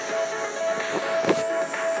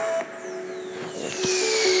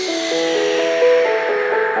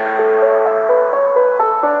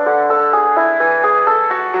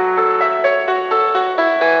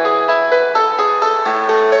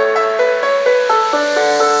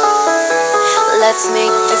Let's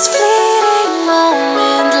make this fleeting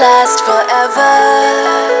moment last forever.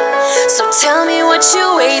 So tell me what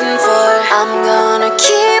you're waiting for. I'm gonna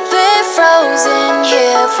keep it frozen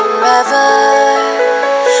here forever.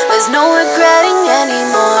 There's no regretting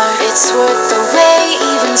anymore. It's worth the wait,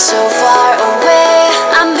 even so far away.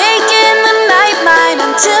 I'm making the night mine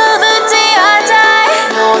until the day I die.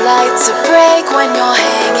 No light to break when you're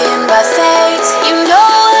hanging by fate. You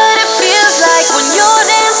know what it feels like when you're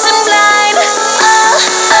dancing blind.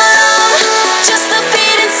 Just the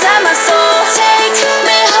beat inside my soul. Take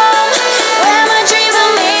me home, where my dreams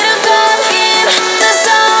are made of gold. In the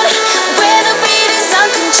zone, where the beat is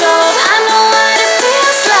uncontrolled. I know what it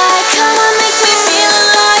feels like. Come on, make me feel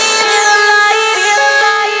alive.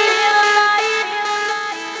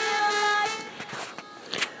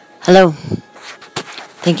 Hello.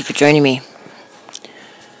 Thank you for joining me.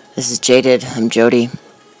 This is Jaded. I'm Jody.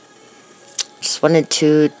 Just wanted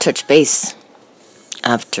to touch base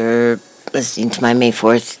after listening to my May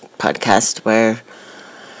 4th podcast where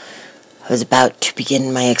I was about to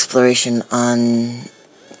begin my exploration on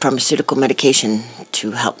pharmaceutical medication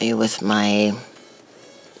to help me with my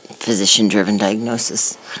physician-driven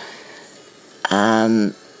diagnosis.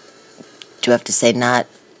 Do have to say not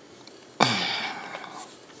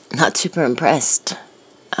super impressed.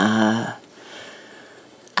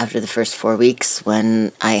 After the first 4 weeks,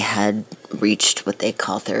 when I had reached what they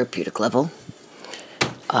call therapeutic level,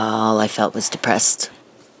 all I felt was depressed.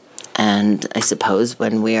 And I suppose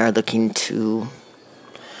when we are looking to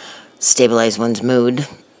stabilize one's mood,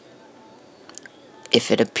 if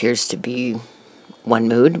it appears to be one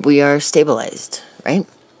mood, we are stabilized, right?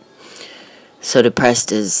 So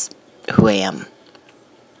depressed is who I am,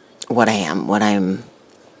 what I'm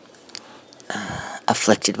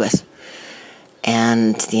afflicted with.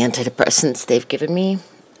 And the antidepressants they've given me,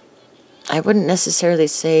 I wouldn't necessarily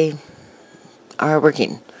say are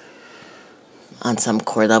working. On some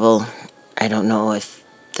core level, I don't know if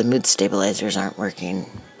the mood stabilizers aren't working.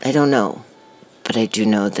 I don't know. But I do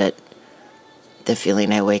know that the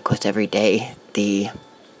feeling I wake with every day, the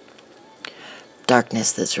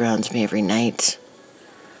darkness that surrounds me every night,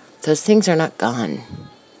 those things are not gone.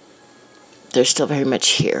 They're still very much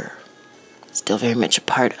here. Still very much a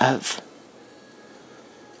part of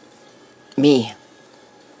me.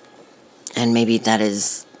 And maybe that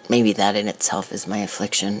in itself is my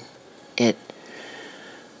affliction. It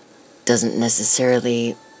doesn't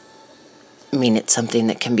necessarily mean it's something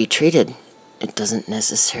that can be treated. It doesn't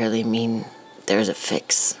necessarily mean there's a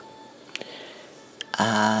fix.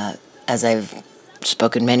 As I've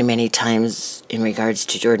spoken many, many times in regards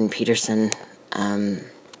to Jordan Peterson,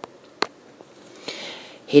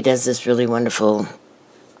 he does this really wonderful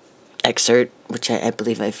excerpt, which I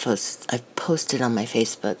believe I've posted on my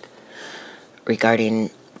Facebook, regarding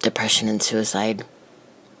depression and suicide.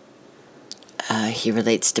 He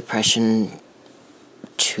relates depression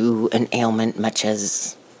to an ailment much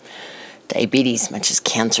as diabetes, much as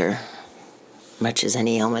cancer, much as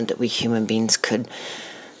any ailment that we human beings could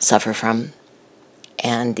suffer from.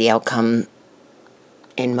 And the outcome,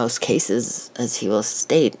 in most cases, as he will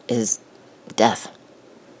state, is death.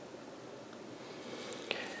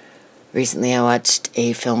 Recently I watched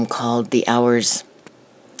a film called The Hours,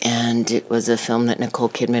 and it was a film that Nicole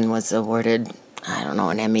Kidman was awarded, I don't know,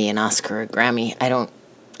 an Emmy, an Oscar, a Grammy. I don't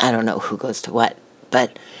know who goes to what,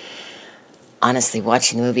 but honestly,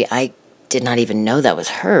 watching the movie, I did not even know that was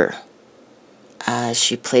her.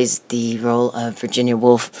 She plays the role of Virginia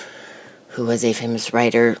Woolf, who was a famous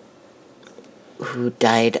writer who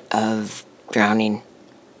died of drowning.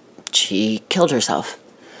 She killed herself.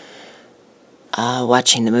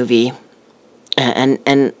 Watching the movie, and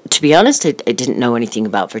to be honest, I didn't know anything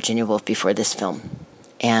about Virginia Woolf before this film.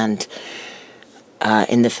 And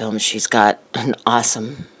in the film, she's got an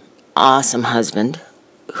awesome husband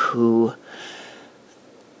who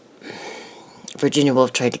Virginia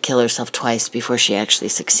Woolf tried to kill herself twice before she actually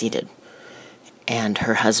succeeded. And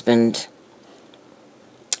her husband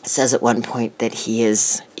says at one point that he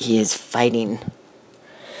is fighting.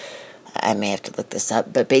 I may have to look this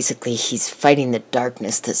up, but basically he's fighting the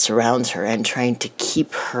darkness that surrounds her and trying to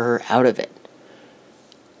keep her out of it.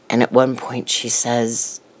 And at one point she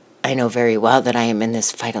says, "I know very well that I am in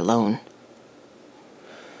this fight alone.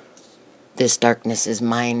 This darkness is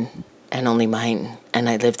mine and only mine, and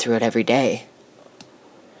I live through it every day."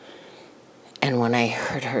 And when I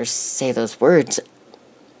heard her say those words,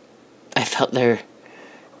 I felt there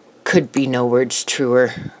could be no words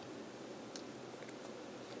truer.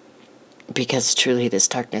 Because truly, this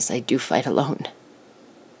darkness I do fight alone.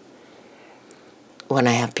 When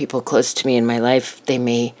I have people close to me in my life, they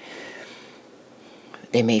may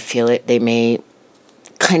feel it, they may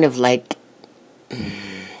kind of like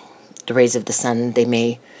the rays of the sun. They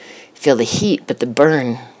may feel the heat, but the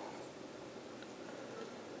burn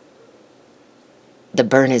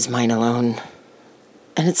is mine alone.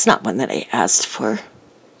 And it's not one that I asked for,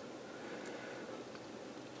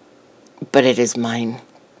 but it is mine.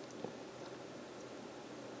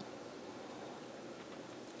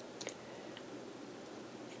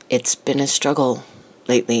 It's been a struggle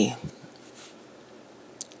lately.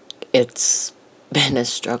 It's been a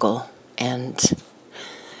struggle, and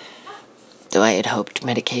though I had hoped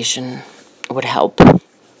medication would help,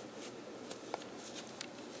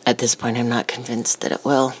 at this point I'm not convinced that it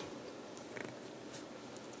will.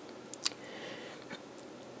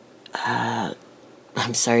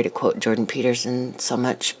 I'm sorry to quote Jordan Peterson so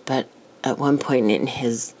much, but at one point in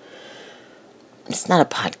his, it's not a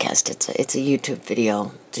podcast, it's a YouTube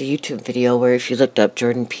video. It's a YouTube video where if you looked up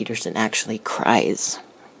Jordan Peterson actually cries,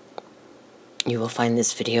 you will find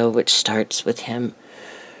this video which starts with him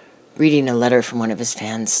reading a letter from one of his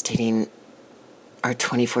fans stating, "Our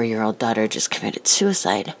 24-year-old daughter just committed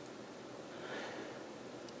suicide.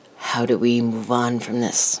 How do we move on from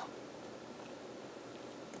this?"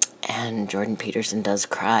 And Jordan Peterson does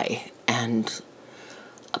cry and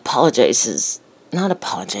apologizes,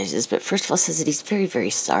 but first of all says that he's very, very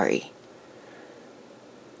sorry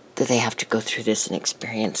that they have to go through this and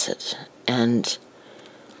experience it. And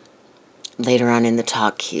later on in the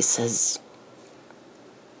talk, he says,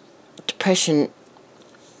 depression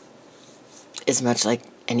is much like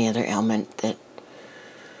any other ailment that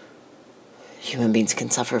human beings can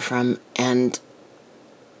suffer from, and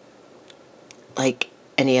like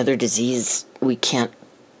any other disease, we can't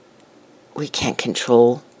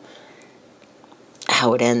control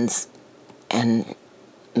how it ends, and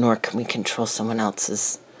nor can we control someone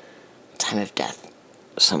else's time of death,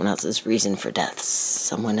 someone else's reason for death,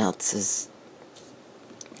 someone else's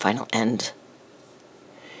final end.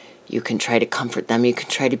 You can try to comfort them, you can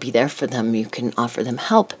try to be there for them, you can offer them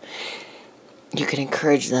help, you can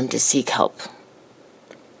encourage them to seek help.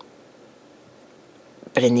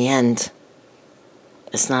 But in the end,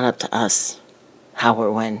 it's not up to us how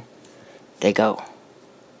or when they go.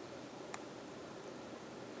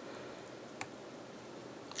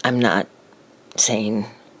 I'm not saying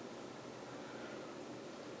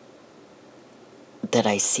that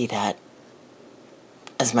I see that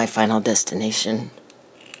as my final destination,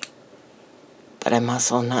 but I'm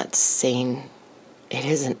also not saying it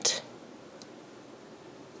isn't.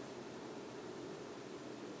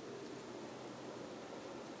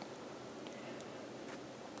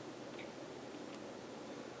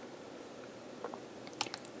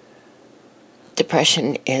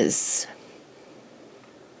 Depression is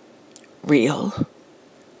real.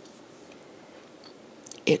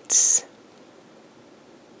 It's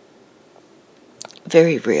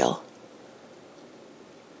very real.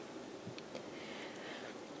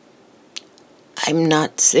 I'm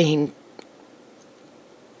not saying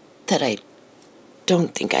that I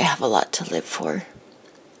don't think I have a lot to live for.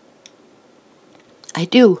 I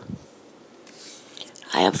do.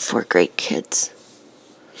 I have 4 great kids.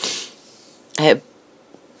 I have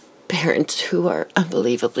parents who are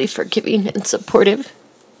unbelievably forgiving and supportive.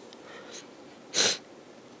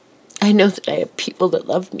 I know that I have people that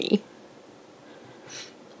love me.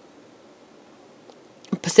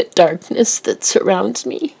 But the darkness that surrounds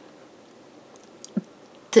me,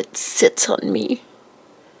 that sits on me,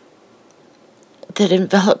 that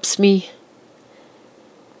envelops me,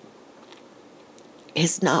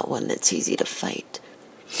 is not one that's easy to fight.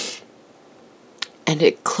 And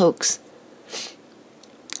it cloaks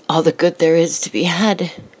all the good there is to be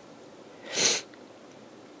had.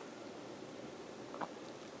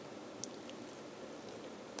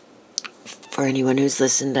 For anyone who's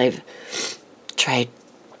listened, I've tried,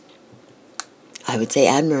 I would say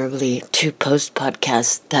admirably, to post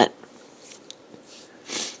podcasts that,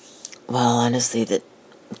 well, honestly, that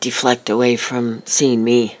deflect away from seeing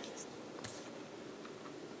me.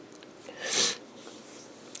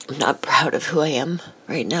 I'm not proud of who I am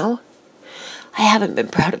right now. I haven't been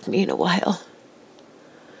proud of me in a while.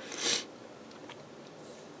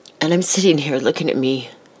 And I'm sitting here looking at me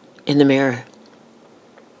in the mirror.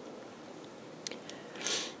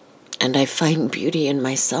 And I find beauty in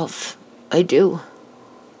myself. I do.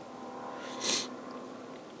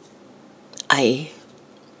 I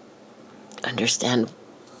understand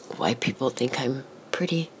why people think I'm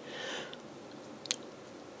pretty.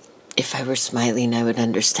 If I were smiling, I would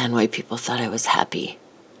understand why people thought I was happy.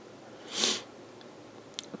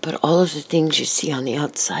 But all of the things you see on the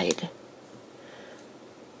outside,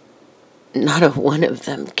 not a one of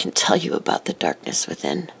them can tell you about the darkness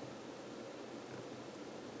within.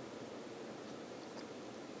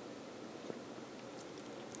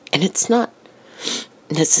 And it's not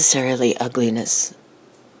necessarily ugliness.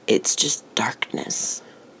 It's just darkness.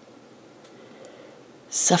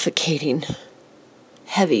 Suffocating,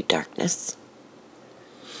 heavy darkness.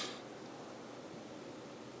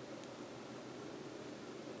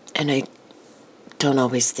 And I don't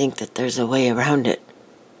always think that there's a way around it.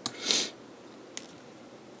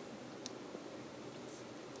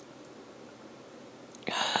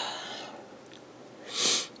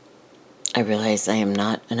 I realize I am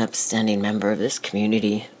not an upstanding member of this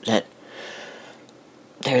community, that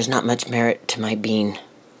there is not much merit to my being,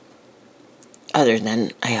 other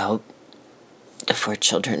than, I hope, the 4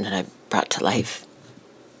 children that I've brought to life,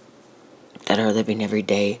 that are living every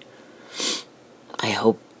day, I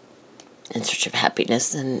hope, in search of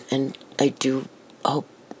happiness, and I do hope,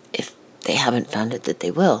 if they haven't found it, that they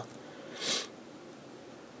will.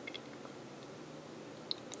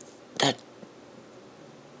 That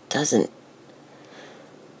doesn't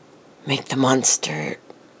make the monster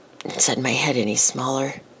inside my head any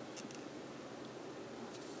smaller.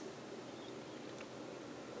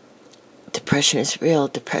 Depression is real.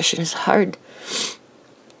 Depression is hard.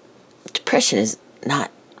 Depression is not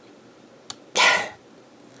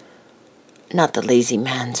the lazy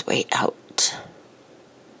man's way out.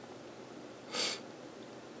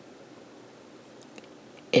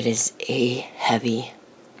 It is a heavy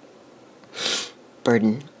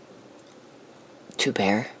burden to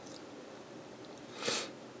bear.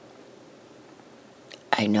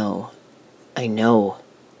 I know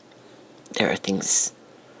there are things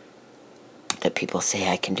that people say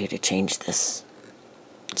I can do to change this.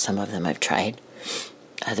 Some of them I've tried.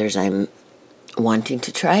 Others I'm wanting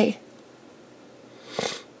to try.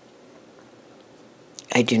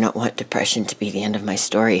 I do not want depression to be the end of my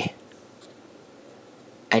story.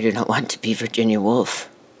 I do not want to be Virginia Woolf.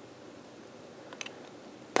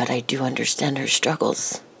 But I do understand her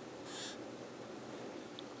struggles.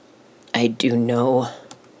 I do know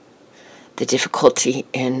the difficulty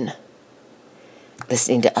in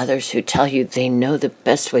listening to others who tell you they know the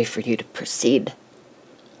best way for you to proceed.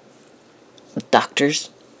 Doctors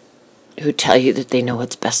who tell you that they know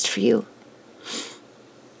what's best for you.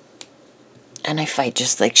 And I fight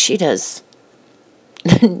just like she does.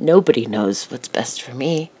 Nobody knows what's best for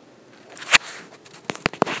me.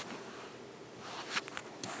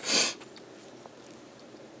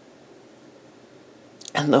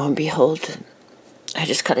 And lo and behold, I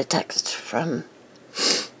just got a text from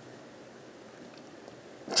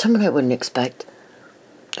someone I wouldn't expect,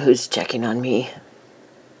 who's checking on me.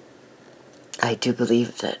 I do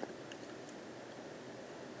believe that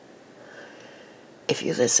if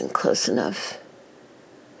you listen close enough,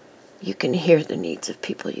 you can hear the needs of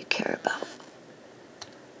people you care about.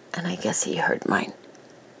 And I guess he heard mine.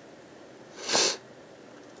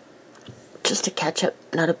 Just a catch up,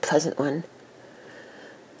 not a pleasant one.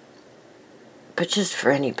 But just for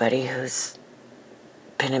anybody who's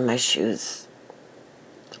been in my shoes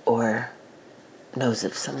or knows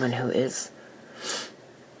of someone who is.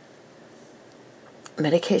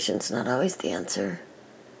 Medication's not always the answer.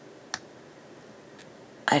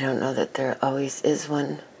 I don't know that there always is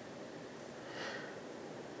one.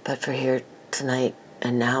 But for here tonight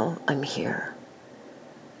and now, I'm here.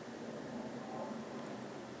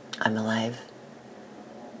 I'm alive.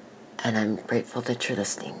 And I'm grateful that you're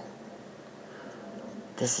listening.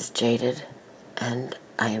 This is Jaded, and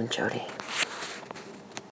I am Jody.